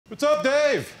What's up,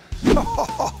 Dave?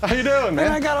 How you doing, man?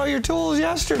 I got all your tools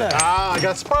yesterday. I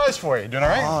got a surprise for you. Doing all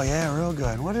right? Oh, yeah, real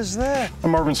good. What is that?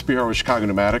 I'm Marvin Spear with Chicago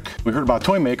Pneumatic. We heard about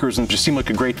ToyMakerz and it just seemed like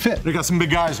a great fit. We got some big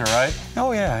guys here, right?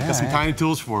 Oh, yeah. Got some tiny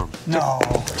tools for them. No.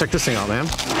 Check this thing out, man.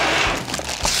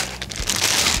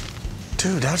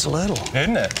 Dude, that's little.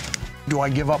 Isn't it? Do I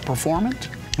give up performance?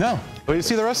 No. Wait to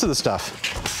see the rest of the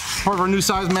stuff. Part of our new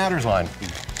Size Matters line.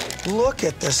 Look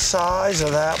at the size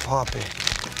of that puppy.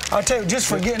 I'll tell you, just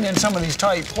for getting in some of these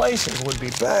tight places would be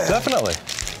bad. Definitely.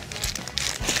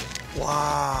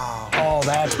 Wow. Oh,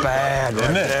 that's bad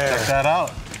right there. Check that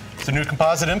out. It's a new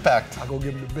composite impact. I'll go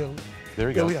give him to Billy. There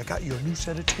you go. Billy, I got you a new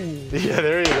set of tools. Yeah,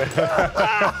 there you go. Look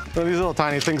at these little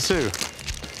tiny things, too.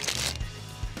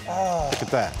 Oh. Look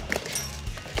at that.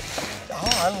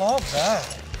 Oh, I love that.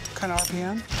 What kind of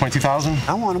RPM? 22,000.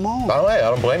 I want them all. By the way, I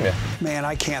don't blame you. Man,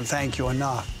 I can't thank you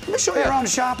enough. Let me show you around the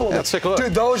shop a little bit. Let's take a look.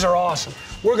 Dude, those are awesome.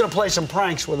 We're gonna play some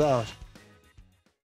pranks with those.